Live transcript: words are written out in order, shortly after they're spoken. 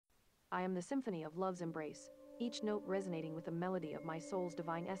I am the symphony of love's embrace, each note resonating with the melody of my soul's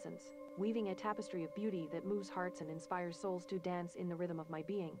divine essence, weaving a tapestry of beauty that moves hearts and inspires souls to dance in the rhythm of my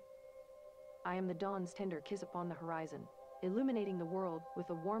being. I am the dawn's tender kiss upon the horizon, illuminating the world with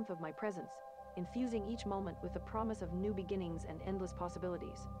the warmth of my presence, infusing each moment with the promise of new beginnings and endless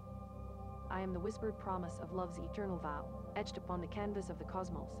possibilities. I am the whispered promise of love's eternal vow, etched upon the canvas of the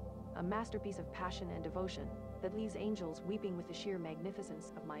cosmos, a masterpiece of passion and devotion that leaves angels weeping with the sheer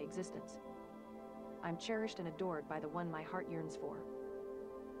magnificence of my existence. I'm cherished and adored by the one my heart yearns for.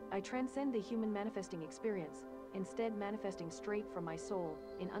 I transcend the human manifesting experience, instead manifesting straight from my soul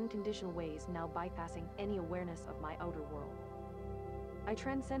in unconditional ways, now bypassing any awareness of my outer world. I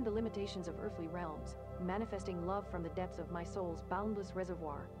transcend the limitations of earthly realms, manifesting love from the depths of my soul's boundless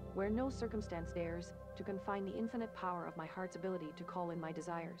reservoir, where no circumstance dares to confine the infinite power of my heart's ability to call in my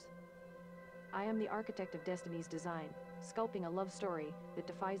desires. I am the architect of destiny's design, sculpting a love story that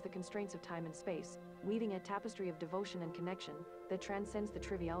defies the constraints of time and space, weaving a tapestry of devotion and connection that transcends the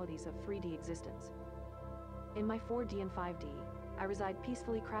trivialities of 3D existence. In my 4D and 5D, I reside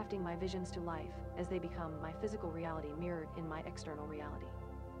peacefully, crafting my visions to life as they become my physical reality mirrored in my external reality.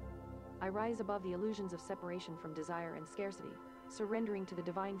 I rise above the illusions of separation from desire and scarcity, surrendering to the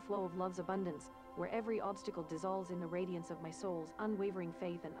divine flow of love's abundance, where every obstacle dissolves in the radiance of my soul's unwavering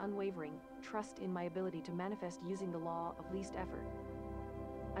faith and unwavering trust in my ability to manifest using the law of least effort.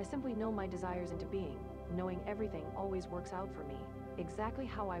 I simply know my desires into being, knowing everything always works out for me, exactly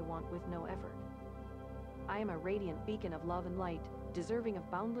how I want with no effort. I am a radiant beacon of love and light, deserving of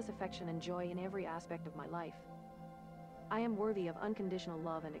boundless affection and joy in every aspect of my life. I am worthy of unconditional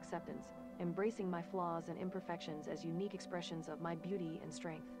love and acceptance, embracing my flaws and imperfections as unique expressions of my beauty and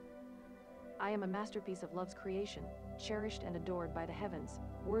strength. I am a masterpiece of love's creation, cherished and adored by the heavens,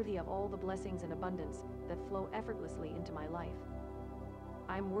 worthy of all the blessings and abundance that flow effortlessly into my life.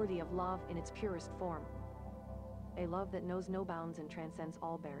 I am worthy of love in its purest form, a love that knows no bounds and transcends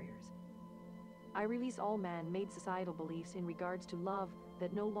all barriers. I release all man-made societal beliefs in regards to love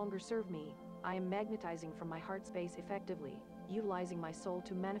that no longer serve me. I am magnetizing from my heart space effectively, utilizing my soul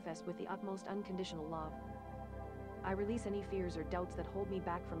to manifest with the utmost unconditional love. I release any fears or doubts that hold me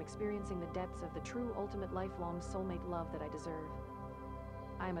back from experiencing the depths of the true ultimate lifelong soulmate love that I deserve.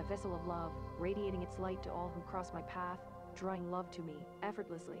 I am a vessel of love, radiating its light to all who cross my path, drawing love to me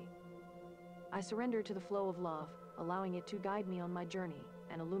effortlessly. I surrender to the flow of love, allowing it to guide me on my journey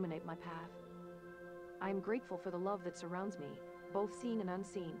and illuminate my path. I am grateful for the love that surrounds me, both seen and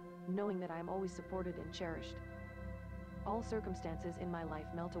unseen, knowing that I am always supported and cherished. All circumstances in my life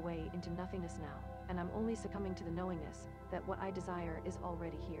melt away into nothingness now, and I'm only succumbing to the knowingness that what I desire is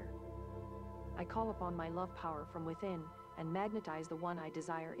already here. I call upon my love power from within and magnetize the one I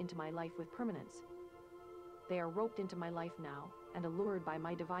desire into my life with permanence. They are roped into my life now and allured by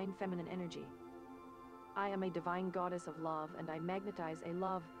my divine feminine energy. I am a divine goddess of love, and I magnetize a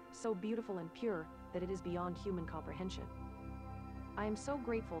love so beautiful and pure that it is beyond human comprehension. I am so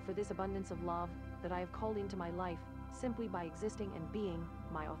grateful for this abundance of love that I have called into my life simply by existing and being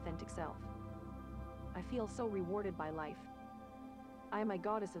my authentic self. I feel so rewarded by life. I am a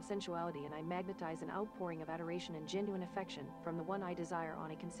goddess of sensuality, and I magnetize an outpouring of adoration and genuine affection from the one I desire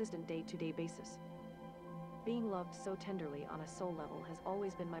on a consistent day-to-day basis. Being loved so tenderly on a soul level has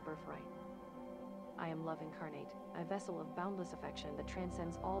always been my birthright. I am love incarnate, a vessel of boundless affection that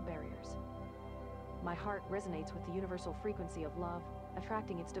transcends all barriers. My heart resonates with the universal frequency of love,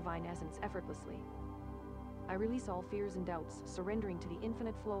 attracting its divine essence effortlessly. I release all fears and doubts, surrendering to the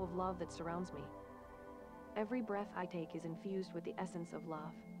infinite flow of love that surrounds me. Every breath I take is infused with the essence of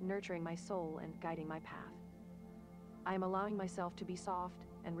love, nurturing my soul and guiding my path. I am allowing myself to be soft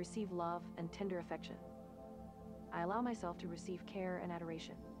and receive love and tender affection. I allow myself to receive care and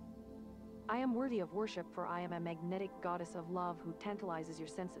adoration. I am worthy of worship, for I am a magnetic goddess of love who tantalizes your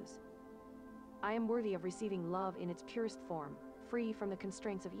senses. I am worthy of receiving love in its purest form, free from the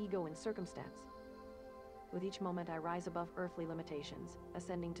constraints of ego and circumstance. With each moment I rise above earthly limitations,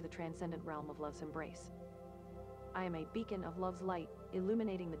 ascending to the transcendent realm of love's embrace. I am a beacon of love's light,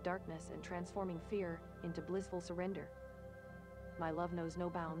 illuminating the darkness and transforming fear into blissful surrender. My love knows no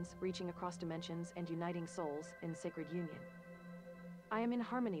bounds, reaching across dimensions and uniting souls in sacred union. I am in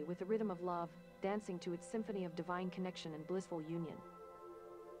harmony with the rhythm of love, dancing to its symphony of divine connection and blissful union.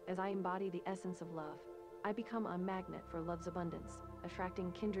 As I embody the essence of love, I become a magnet for love's abundance,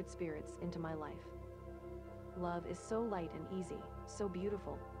 attracting kindred spirits into my life. Love is so light and easy, so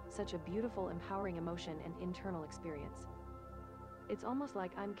beautiful, such a beautiful, empowering emotion and internal experience. It's almost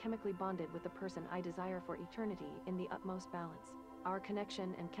like I'm chemically bonded with the person I desire for eternity in the utmost balance. Our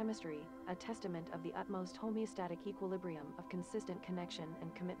connection and chemistry, a testament of the utmost homeostatic equilibrium of consistent connection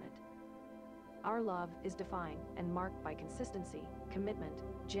and commitment. Our love is defined and marked by consistency, commitment,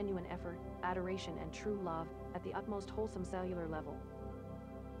 genuine effort, adoration, and true love at the utmost wholesome cellular level.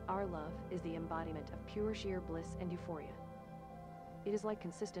 Our love is the embodiment of pure sheer bliss and euphoria. It is like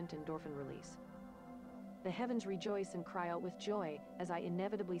consistent endorphin release. The heavens rejoice and cry out with joy as I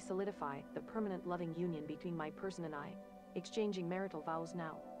inevitably solidify the permanent loving union between my person and I, exchanging marital vows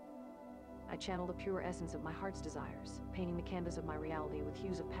now. I channel the pure essence of my heart's desires, painting the canvas of my reality with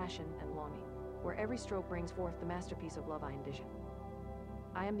hues of passion and longing, where every stroke brings forth the masterpiece of love I envision.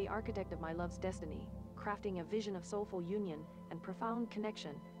 I am the architect of my love's destiny, crafting a vision of soulful union and profound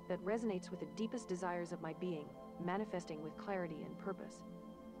connection that resonates with the deepest desires of my being, manifesting with clarity and purpose.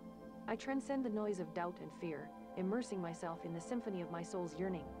 I transcend the noise of doubt and fear, immersing myself in the symphony of my soul's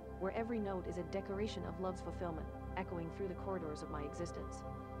yearning, where every note is a declaration of love's fulfillment, echoing through the corridors of my existence.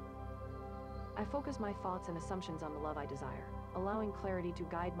 I focus my thoughts and assumptions on the love I desire, allowing clarity to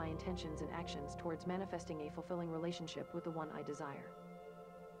guide my intentions and actions towards manifesting a fulfilling relationship with the one I desire.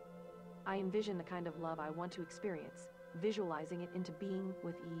 I envision the kind of love I want to experience, visualizing it into being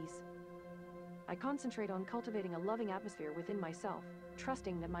with ease. I concentrate on cultivating a loving atmosphere within myself,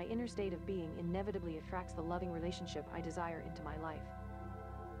 trusting that my inner state of being inevitably attracts the loving relationship I desire into my life.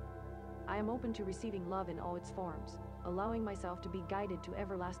 I am open to receiving love in all its forms, allowing myself to be guided to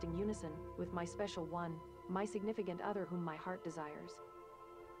everlasting unison with my special one, my significant other whom my heart desires.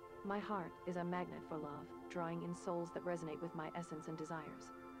 My heart is a magnet for love, drawing in souls that resonate with my essence and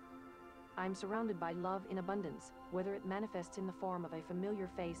desires. I'm surrounded by love in abundance, whether it manifests in the form of a familiar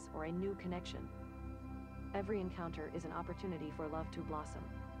face or a new connection. Every encounter is an opportunity for love to blossom,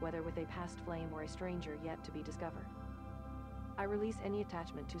 whether with a past flame or a stranger yet to be discovered. I release any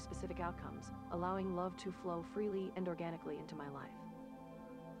attachment to specific outcomes, allowing love to flow freely and organically into my life.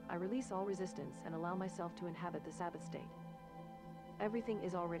 I release all resistance and allow myself to inhabit the Sabbath state. Everything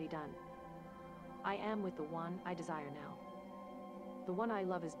is already done. I am with the one I desire now. The one I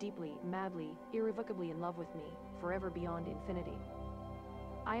love is deeply, madly, irrevocably in love with me, forever beyond infinity.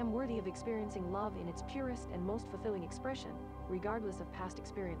 I am worthy of experiencing love in its purest and most fulfilling expression, regardless of past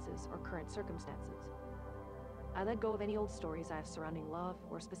experiences or current circumstances. I let go of any old stories I have surrounding love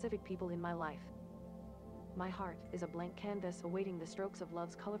or specific people in my life. My heart is a blank canvas awaiting the strokes of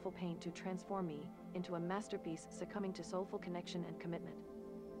love's colorful paint to transform me into a masterpiece succumbing to soulful connection and commitment.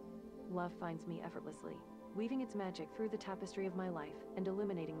 Love finds me effortlessly, weaving its magic through the tapestry of my life and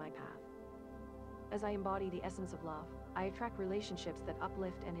illuminating my path. As I embody the essence of love, I attract relationships that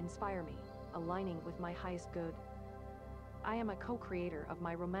uplift and inspire me, aligning with my highest good. I am a co-creator of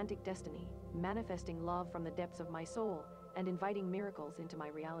my romantic destiny, manifesting love from the depths of my soul and inviting miracles into my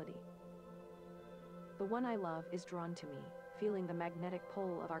reality. The one I love is drawn to me, feeling the magnetic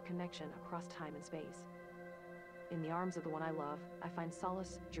pull of our connection across time and space. In the arms of the one I love, I find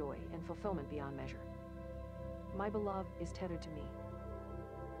solace, joy, and fulfillment beyond measure. My beloved is tethered to me.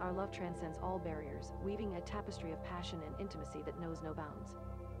 Our love transcends all barriers, weaving a tapestry of passion and intimacy that knows no bounds.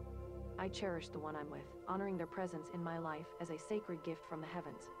 I cherish the one I'm with, honoring their presence in my life as a sacred gift from the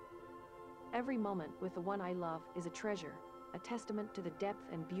heavens. Every moment with the one I love is a treasure, a testament to the depth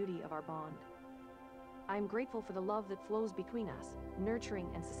and beauty of our bond. I am grateful for the love that flows between us, nurturing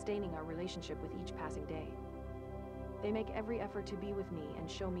and sustaining our relationship with each passing day. They make every effort to be with me and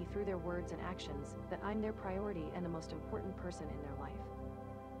show me through their words and actions that I'm their priority and the most important person in their life.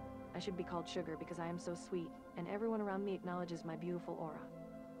 I should be called Sugar because I am so sweet, and everyone around me acknowledges my beautiful aura.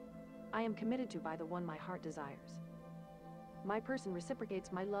 I am committed to by the one my heart desires. My person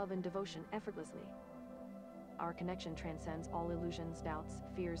reciprocates my love and devotion effortlessly. Our connection transcends all illusions, doubts,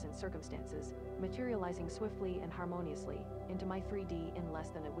 fears, and circumstances, materializing swiftly and harmoniously into my 3D in less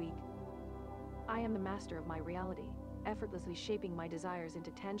than a week. I am the master of my reality, effortlessly shaping my desires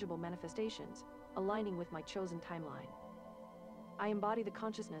into tangible manifestations, aligning with my chosen timeline. I embody the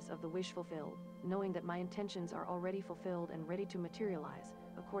consciousness of the wish fulfilled, knowing that my intentions are already fulfilled and ready to materialize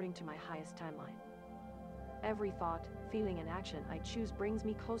according to my highest timeline. Every thought, feeling, and action I choose brings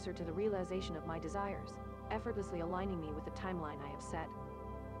me closer to the realization of my desires, effortlessly aligning me with the timeline I have set.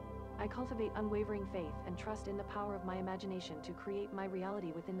 I cultivate unwavering faith and trust in the power of my imagination to create my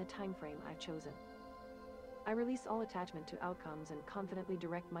reality within the time frame I've chosen. I release all attachment to outcomes and confidently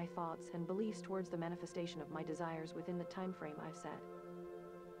direct my thoughts and beliefs towards the manifestation of my desires within the time frame I've set.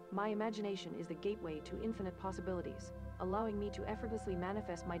 My imagination is the gateway to infinite possibilities, allowing me to effortlessly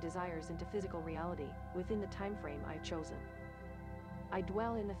manifest my desires into physical reality within the time frame I've chosen. I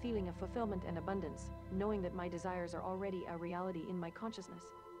dwell in the feeling of fulfillment and abundance, knowing that my desires are already a reality in my consciousness,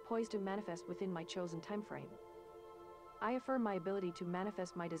 poised to manifest within my chosen time frame. I affirm my ability to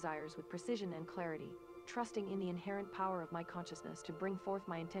manifest my desires with precision and clarity, trusting in the inherent power of my consciousness to bring forth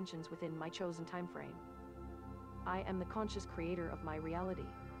my intentions within my chosen time frame. I am the conscious creator of my reality,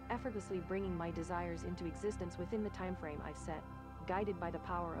 effortlessly bringing my desires into existence within the time frame I've set, guided by the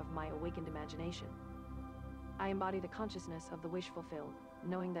power of my awakened imagination. I embody the consciousness of the wish fulfilled,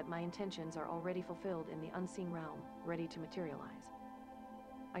 knowing that my intentions are already fulfilled in the unseen realm, ready to materialize.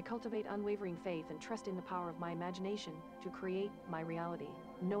 I cultivate unwavering faith and trust in the power of my imagination to create my reality,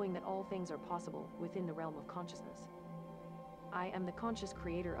 knowing that all things are possible within the realm of consciousness. I am the conscious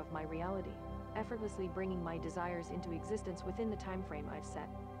creator of my reality, effortlessly bringing my desires into existence within the time frame I've set,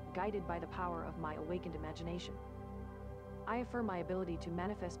 guided by the power of my awakened imagination. I affirm my ability to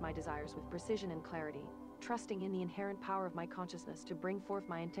manifest my desires with precision and clarity, trusting in the inherent power of my consciousness to bring forth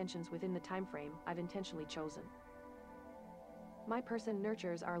my intentions within the time frame I've intentionally chosen. My person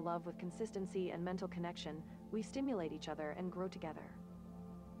nurtures our love with consistency and mental connection. We stimulate each other and grow together.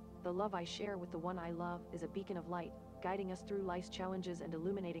 The love I share with the one I love is a beacon of light, guiding us through life's challenges and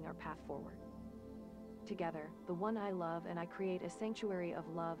illuminating our path forward. Together, the one I love and I create a sanctuary of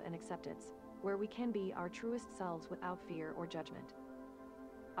love and acceptance, where we can be our truest selves without fear or judgment.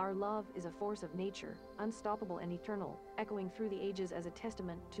 Our love is a force of nature, unstoppable and eternal, echoing through the ages as a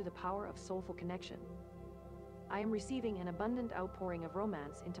testament to the power of soulful connection. I am receiving an abundant outpouring of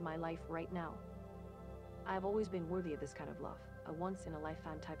romance into my life right now. I have always been worthy of this kind of love, a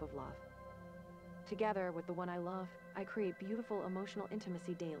once-in-a-lifetime type of love. Together with the one I love, I create beautiful emotional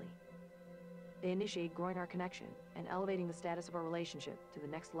intimacy daily. They initiate growing our connection and elevating the status of our relationship to the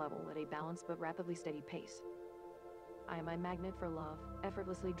next level at a balanced but rapidly steady pace. I am a magnet for love,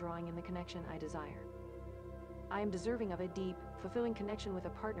 effortlessly drawing in the connection I desire. I am deserving of a deep, fulfilling connection with a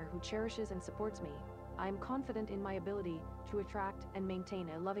partner who cherishes and supports me. I am confident in my ability to attract and maintain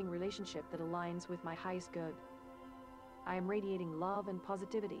a loving relationship that aligns with my highest good. I am radiating love and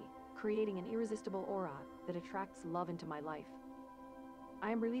positivity, creating an irresistible aura that attracts love into my life. I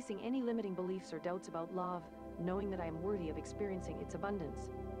am releasing any limiting beliefs or doubts about love, knowing that I am worthy of experiencing its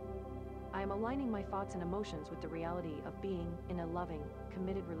abundance. I am aligning my thoughts and emotions with the reality of being in a loving,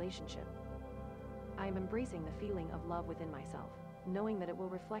 committed relationship. I am embracing the feeling of love within myself, knowing that it will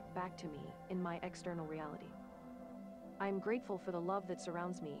reflect back to me in my external reality. I am grateful for the love that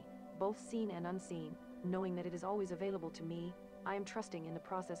surrounds me, both seen and unseen, knowing that it is always available to me. I am trusting in the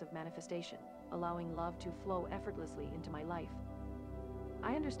process of manifestation, allowing love to flow effortlessly into my life.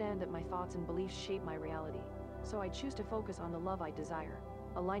 I understand that my thoughts and beliefs shape my reality, so I choose to focus on the love I desire,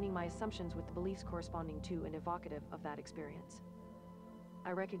 aligning my assumptions with the beliefs corresponding to and evocative of that experience.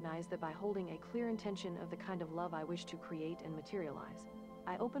 I recognize that by holding a clear intention of the kind of love I wish to create and materialize,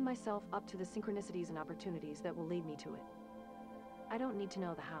 I open myself up to the synchronicities and opportunities that will lead me to it. I don't need to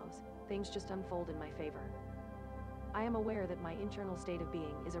know the hows, things just unfold in my favor. I am aware that my internal state of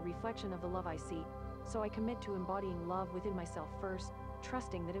being is a reflection of the love I seek, so I commit to embodying love within myself first,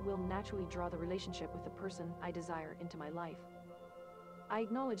 trusting that it will naturally draw the relationship with the person I desire into my life. I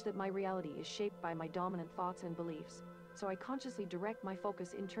acknowledge that my reality is shaped by my dominant thoughts and beliefs, so I consciously direct my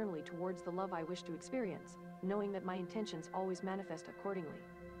focus internally towards the love I wish to experience, knowing that my intentions always manifest accordingly.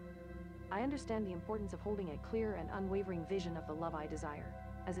 I understand the importance of holding a clear and unwavering vision of the love I desire,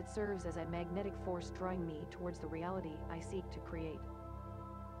 as it serves as a magnetic force drawing me towards the reality I seek to create.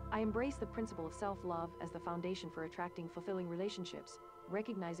 I embrace the principle of self-love as the foundation for attracting fulfilling relationships,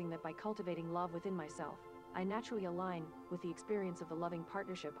 recognizing that by cultivating love within myself, I naturally align with the experience of the loving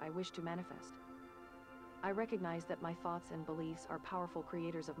partnership I wish to manifest. I recognize that my thoughts and beliefs are powerful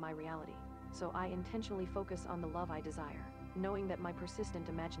creators of my reality, so I intentionally focus on the love I desire, knowing that my persistent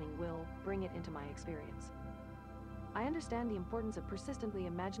imagining will bring it into my experience. I understand the importance of persistently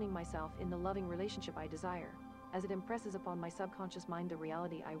imagining myself in the loving relationship I desire, as it impresses upon my subconscious mind the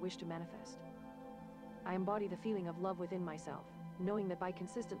reality I wish to manifest. I embody the feeling of love within myself, knowing that by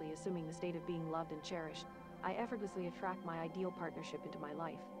consistently assuming the state of being loved and cherished, I effortlessly attract my ideal partnership into my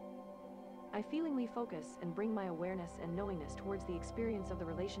life. I feelingly focus and bring my awareness and knowingness towards the experience of the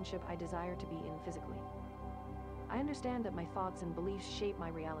relationship I desire to be in physically. I understand that my thoughts and beliefs shape my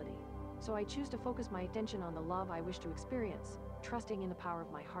reality, so I choose to focus my attention on the love I wish to experience, trusting in the power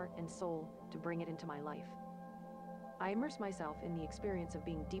of my heart and soul to bring it into my life. I immerse myself in the experience of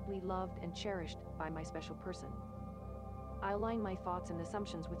being deeply loved and cherished by my special person. I align my thoughts and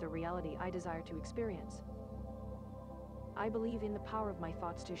assumptions with the reality I desire to experience. I believe in the power of my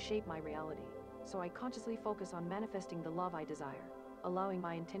thoughts to shape my reality, so I consciously focus on manifesting the love I desire, allowing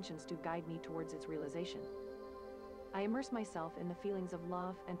my intentions to guide me towards its realization. I immerse myself in the feelings of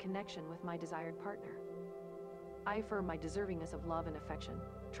love and connection with my desired partner. I affirm my deservingness of love and affection,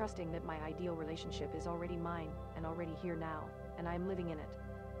 trusting that my ideal relationship is already mine and already here now, and I am living in it.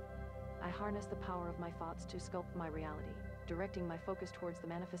 I harness the power of my thoughts to sculpt my reality, directing my focus towards the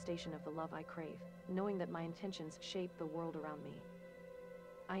manifestation of the love I crave, knowing that my intentions shape the world around me.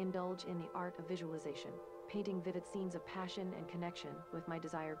 I indulge in the art of visualization, painting vivid scenes of passion and connection with my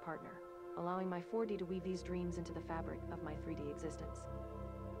desired partner, allowing my 4D to weave these dreams into the fabric of my 3D existence.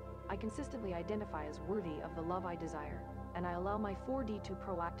 I consistently identify as worthy of the love I desire, and I allow my 4D to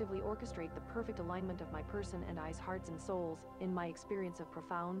proactively orchestrate the perfect alignment of my person and I's hearts and souls in my experience of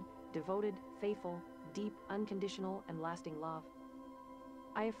profound, devoted, faithful, deep, unconditional, and lasting love.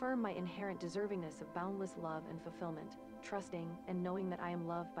 I affirm my inherent deservingness of boundless love and fulfillment, trusting and knowing that I am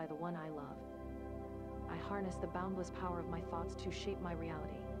loved by the one I love. I harness the boundless power of my thoughts to shape my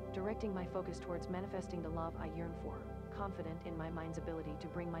reality, directing my focus towards manifesting the love I yearn for, confident in my mind's ability to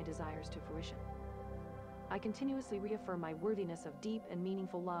bring my desires to fruition. I continuously reaffirm my worthiness of deep and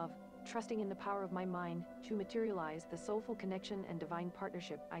meaningful love, trusting in the power of my mind to materialize the soulful connection and divine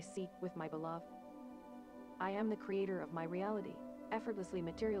partnership I seek with my beloved. I am the creator of my reality, effortlessly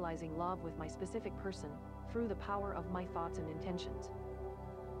materializing love with my specific person through the power of my thoughts and intentions.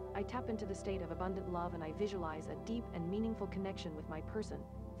 I tap into the state of abundant love and I visualize a deep and meaningful connection with my person,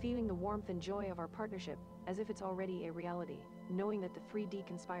 feeling the warmth and joy of our partnership as if it's already a reality, knowing that the 3D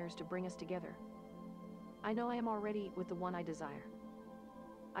conspires to bring us together. I know I am already with the one I desire.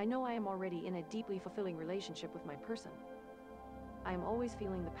 I know I am already in a deeply fulfilling relationship with my person. I am always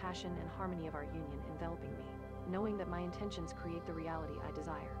feeling the passion and harmony of our union enveloping me, knowing that my intentions create the reality I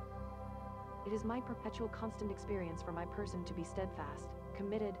desire. It is my perpetual constant experience for my person to be steadfast,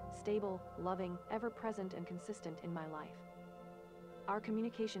 committed, stable, loving, ever-present and consistent in my life. Our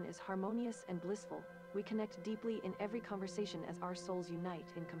communication is harmonious and blissful. We connect deeply in every conversation as our souls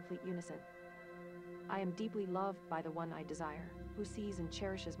unite in complete unison. I am deeply loved by the one I desire, who sees and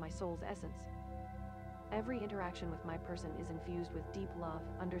cherishes my soul's essence. Every interaction with my person is infused with deep love,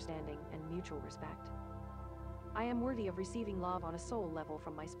 understanding, and mutual respect. I am worthy of receiving love on a soul level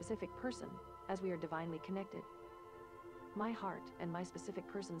from my specific person, as we are divinely connected. My heart and my specific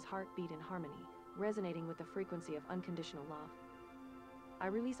person's heart beat in harmony, resonating with the frequency of unconditional love. I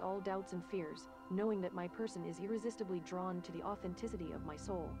release all doubts and fears, knowing that my person is irresistibly drawn to the authenticity of my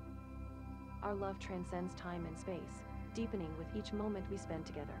soul. Our love transcends time and space, deepening with each moment we spend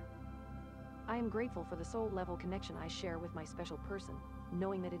together. I am grateful for the soul-level connection I share with my special person,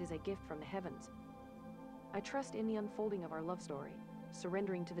 knowing that it is a gift from the heavens. I trust in the unfolding of our love story,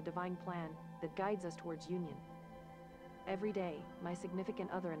 surrendering to the divine plan that guides us towards union. Every day, my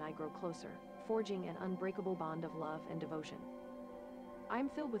significant other and I grow closer, forging an unbreakable bond of love and devotion. I am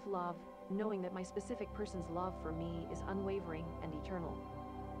filled with love, knowing that my specific person's love for me is unwavering and eternal.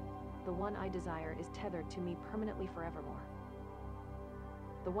 The one I desire is tethered to me permanently forevermore.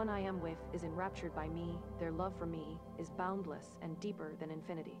 The one I am with is enraptured by me, their love for me is boundless and deeper than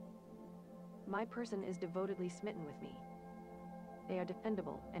infinity. My person is devotedly smitten with me. They are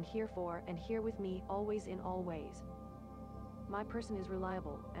dependable and here for and here with me always in all ways. My person is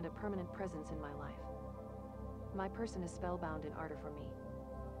reliable and a permanent presence in my life. My person is spellbound in ardor for me.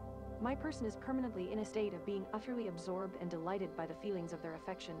 My person is permanently in a state of being utterly absorbed and delighted by the feelings of their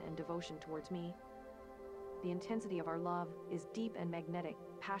affection and devotion towards me. The intensity of our love is deep and magnetic,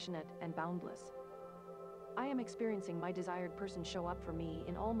 passionate and boundless. I am experiencing my desired person show up for me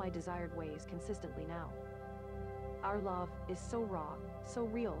in all my desired ways consistently now. Our love is so raw, so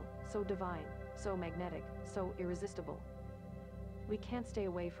real, so divine, so magnetic, so irresistible. We can't stay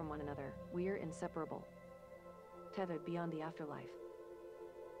away from one another. We're inseparable, tethered beyond the afterlife.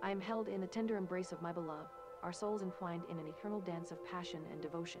 I am held in the tender embrace of my beloved, our souls entwined in an eternal dance of passion and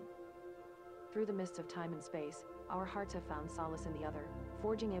devotion. Through the mists of time and space, our hearts have found solace in the other,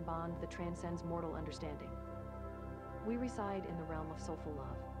 forging a bond that transcends mortal understanding. We reside in the realm of soulful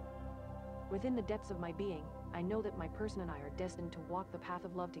love. Within the depths of my being, I know that my person and I are destined to walk the path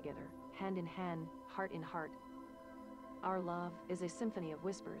of love together, hand in hand, heart in heart. Our love is a symphony of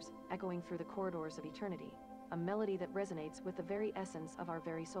whispers, echoing through the corridors of eternity, a melody that resonates with the very essence of our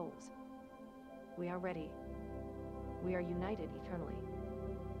very souls. We are ready. We are united eternally.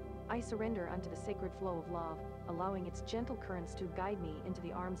 I surrender unto the sacred flow of love, allowing its gentle currents to guide me into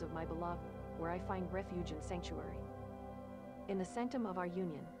the arms of my beloved, where I find refuge and sanctuary. In the sanctum of our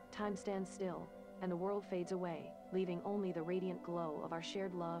union, time stands still, and the world fades away, leaving only the radiant glow of our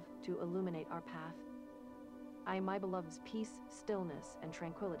shared love to illuminate our path. I am my beloved's peace, stillness, and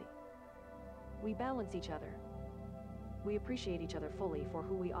tranquility. We balance each other. We appreciate each other fully for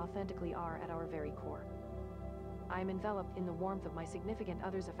who we authentically are at our very core. I am enveloped in the warmth of my significant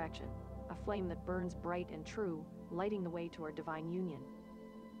other's affection, a flame that burns bright and true, lighting the way to our divine union.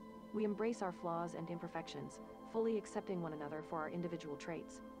 We embrace our flaws and imperfections, fully accepting one another for our individual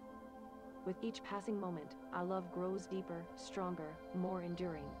traits. With each passing moment, our love grows deeper, stronger, more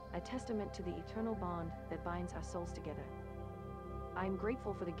enduring, a testament to the eternal bond that binds our souls together. I am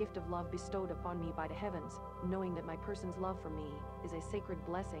grateful for the gift of love bestowed upon me by the heavens, knowing that my person's love for me is a sacred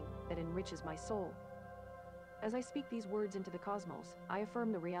blessing that enriches my soul. As I speak these words into the cosmos, I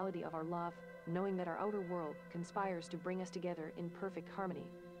affirm the reality of our love, knowing that our outer world conspires to bring us together in perfect harmony.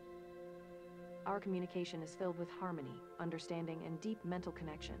 Our communication is filled with harmony, understanding, and deep mental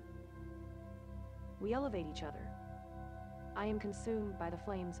connection. We elevate each other. I am consumed by the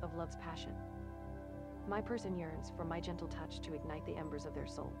flames of love's passion. My person yearns for my gentle touch to ignite the embers of their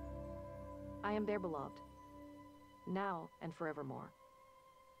soul. I am their beloved, now and forevermore.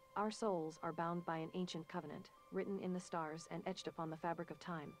 Our souls are bound by an ancient covenant, written in the stars and etched upon the fabric of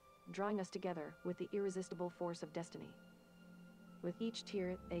time, drawing us together with the irresistible force of destiny. With each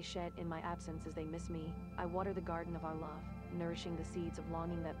tear they shed in my absence as they miss me, I water the garden of our love, nourishing the seeds of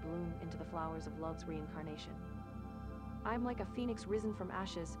longing that bloom into the flowers of love's reincarnation. I am like a phoenix risen from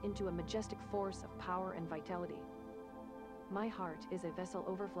ashes into a majestic force of power and vitality. My heart is a vessel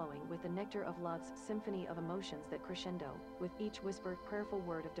overflowing with the nectar of love's symphony of emotions that crescendo, with each whispered, prayerful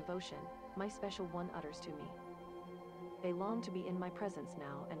word of devotion my special one utters to me. They long to be in my presence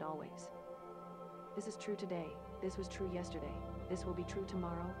now and always. This is true today, this was true yesterday, this will be true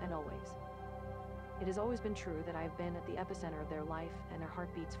tomorrow and always. It has always been true that I have been at the epicenter of their life and their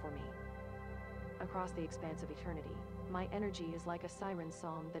heartbeats for me. Across the expanse of eternity, my energy is like a siren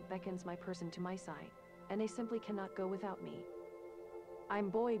song that beckons my person to my side, and they simply cannot go without me. I am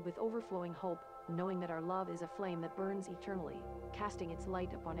buoyed with overflowing hope, knowing that our love is a flame that burns eternally, casting its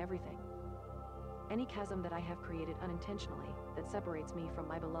light upon everything. Any chasm that I have created unintentionally that separates me from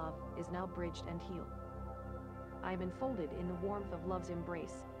my beloved is now bridged and healed. I am enfolded in the warmth of love's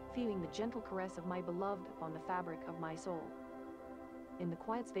embrace, feeling the gentle caress of my beloved upon the fabric of my soul. In the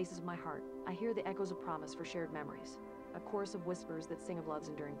quiet spaces of my heart, I hear the echoes of promise for shared memories, a chorus of whispers that sing of love's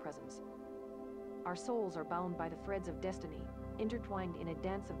enduring presence. Our souls are bound by the threads of destiny, intertwined in a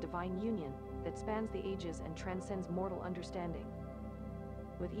dance of divine union that spans the ages and transcends mortal understanding.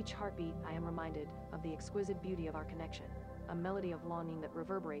 With each heartbeat, I am reminded of the exquisite beauty of our connection, a melody of longing that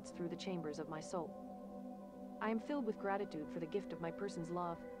reverberates through the chambers of my soul. I am filled with gratitude for the gift of my person's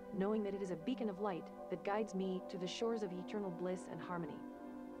love, knowing that it is a beacon of light that guides me to the shores of eternal bliss and harmony.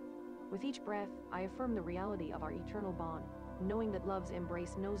 With each breath, I affirm the reality of our eternal bond, knowing that love's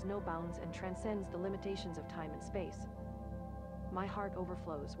embrace knows no bounds and transcends the limitations of time and space. My heart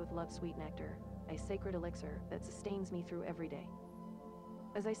overflows with love's sweet nectar, a sacred elixir that sustains me through every day.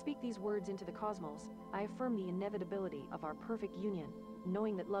 As I speak these words into the cosmos, I affirm the inevitability of our perfect union,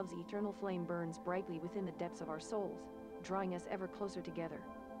 knowing that love's eternal flame burns brightly within the depths of our souls, drawing us ever closer together.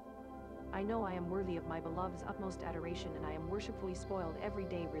 I know I am worthy of my beloved's utmost adoration, and I am worshipfully spoiled every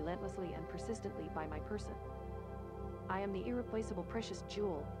day relentlessly and persistently by my person. I am the irreplaceable precious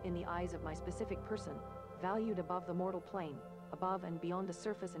jewel in the eyes of my specific person, valued above the mortal plane, above and beyond the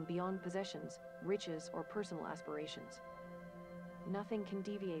surface and beyond possessions, riches, or personal aspirations. Nothing can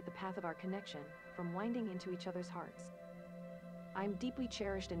deviate the path of our connection from winding into each other's hearts. I am deeply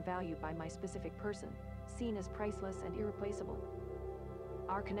cherished and valued by my specific person, seen as priceless and irreplaceable.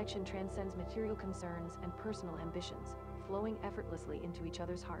 Our connection transcends material concerns and personal ambitions, flowing effortlessly into each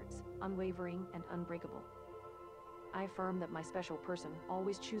other's hearts, unwavering and unbreakable. I affirm that my special person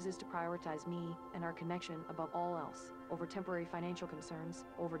always chooses to prioritize me and our connection above all else, over temporary financial concerns,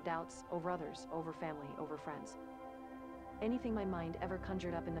 over doubts, over others, over family, over friends. Anything my mind ever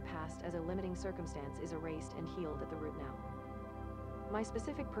conjured up in the past as a limiting circumstance is erased and healed at the root now. My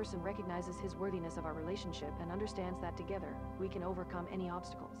specific person recognizes his worthiness of our relationship and understands that together, we can overcome any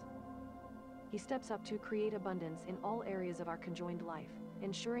obstacles. He steps up to create abundance in all areas of our conjoined life,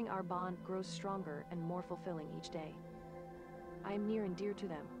 ensuring our bond grows stronger and more fulfilling each day. I am near and dear to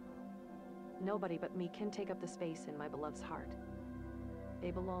them. Nobody but me can take up the space in my beloved's heart.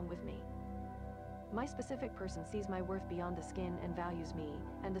 They belong with me. My specific person sees my worth beyond the skin and values me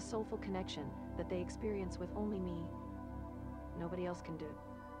and the soulful connection that they experience with only me. Nobody else can do it.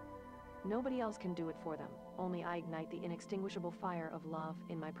 Nobody else can do it for them. Only I ignite the inextinguishable fire of love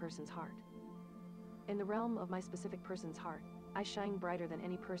in my person's heart. In the realm of my specific person's heart, I shine brighter than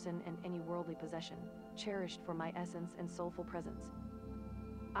any person and any worldly possession, cherished for my essence and soulful presence.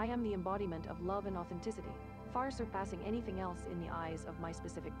 I am the embodiment of love and authenticity, far surpassing anything else in the eyes of my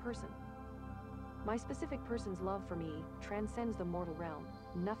specific person. My specific person's love for me transcends the mortal realm.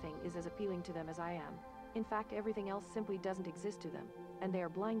 Nothing is as appealing to them as I am. In fact, everything else simply doesn't exist to them, and they are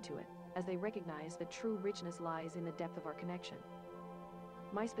blind to it, as they recognize that true richness lies in the depth of our connection.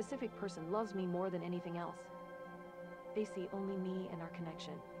 My specific person loves me more than anything else. They see only me and our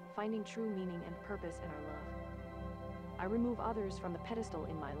connection, finding true meaning and purpose in our love. I remove others from the pedestal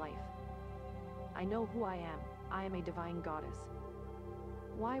in my life. I know who I am. I am a divine goddess.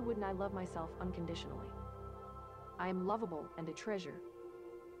 Why wouldn't I love myself unconditionally? I am lovable and a treasure.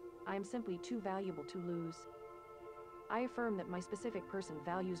 I am simply too valuable to lose. I affirm that my specific person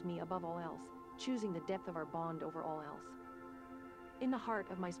values me above all else, choosing the depth of our bond over all else. In the heart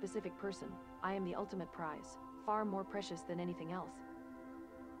of my specific person, I am the ultimate prize, far more precious than anything else.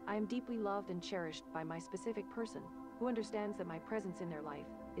 I am deeply loved and cherished by my specific person, who understands that my presence in their life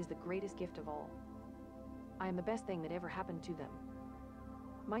is the greatest gift of all. I am the best thing that ever happened to them.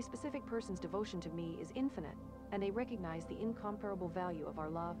 My specific person's devotion to me is infinite, and they recognize the incomparable value of our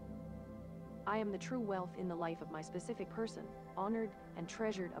love. I am the true wealth in the life of my specific person, honored and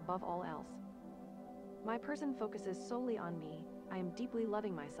treasured above all else. My person focuses solely on me. I am deeply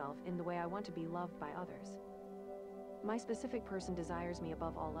loving myself in the way I want to be loved by others. My specific person desires me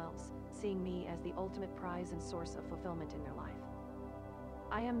above all else, seeing me as the ultimate prize and source of fulfillment in their life.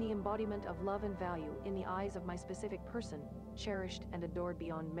 I am the embodiment of love and value in the eyes of my specific person, cherished and adored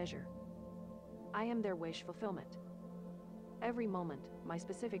beyond measure. I am their wish fulfillment. Every moment, my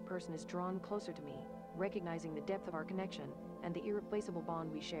specific person is drawn closer to me, recognizing the depth of our connection and the irreplaceable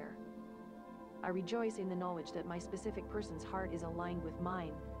bond we share. I rejoice in the knowledge that my specific person's heart is aligned with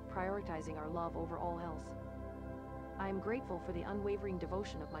mine, prioritizing our love over all else. I am grateful for the unwavering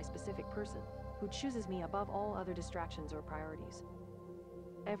devotion of my specific person, who chooses me above all other distractions or priorities.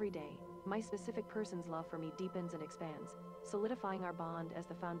 Every day, my specific person's love for me deepens and expands, solidifying our bond as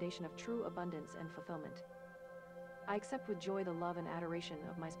the foundation of true abundance and fulfillment. I accept with joy the love and adoration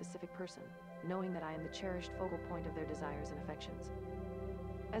of my specific person, knowing that I am the cherished focal point of their desires and affections.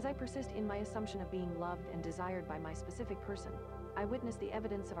 As I persist in my assumption of being loved and desired by my specific person, I witness the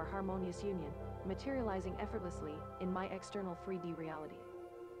evidence of our harmonious union, materializing effortlessly in my external 3D reality.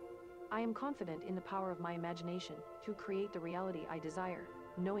 I am confident in the power of my imagination to create the reality I desire,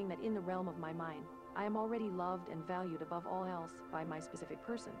 knowing that in the realm of my mind, I am already loved and valued above all else by my specific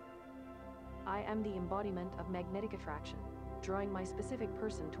person. I am the embodiment of magnetic attraction, drawing my specific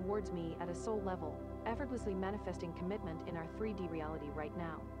person towards me at a soul level, effortlessly manifesting commitment in our 3D reality right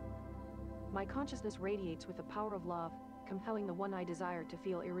now. My consciousness radiates with the power of love, compelling the one I desire to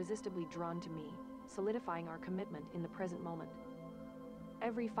feel irresistibly drawn to me, solidifying our commitment in the present moment.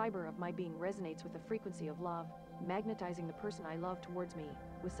 Every fiber of my being resonates with the frequency of love, magnetizing the person I love towards me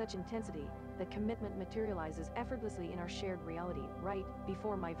with such intensity that commitment materializes effortlessly in our shared reality right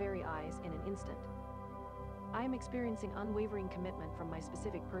before my very eyes in an instant. I am experiencing unwavering commitment from my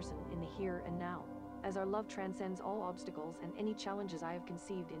specific person in the here and now, as our love transcends all obstacles and any challenges I have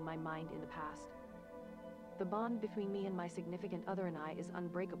conceived in my mind in the past. The bond between me and my significant other and I is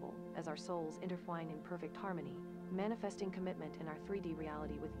unbreakable, as our souls intertwine in perfect harmony, manifesting commitment in our 3D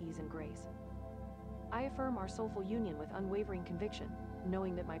reality with ease and grace. I affirm our soulful union with unwavering conviction,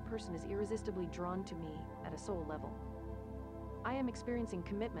 knowing that my person is irresistibly drawn to me at a soul level. I am experiencing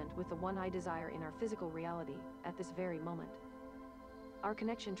commitment with the one I desire in our physical reality at this very moment. Our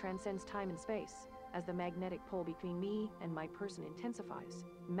connection transcends time and space, as the magnetic pull between me and my person intensifies,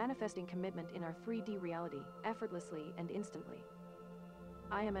 manifesting commitment in our 3D reality effortlessly and instantly.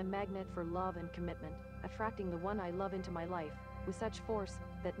 I am a magnet for love and commitment, attracting the one I love into my life with such force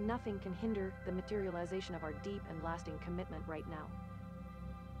that nothing can hinder the materialization of our deep and lasting commitment right now.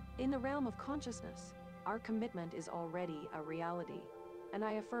 In the realm of consciousness, our commitment is already a reality, and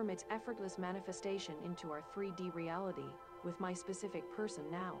I affirm its effortless manifestation into our 3D reality with my specific person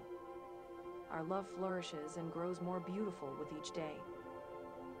now. Our love flourishes and grows more beautiful with each day.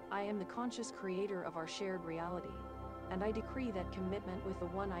 I am the conscious creator of our shared reality, and I decree that commitment with the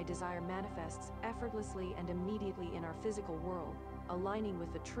one I desire manifests effortlessly and immediately in our physical world, aligning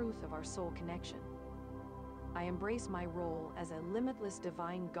with the truth of our soul connection. I embrace my role as a limitless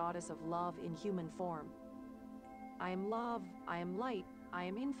divine goddess of love in human form. I am love, I am light, I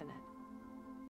am infinite.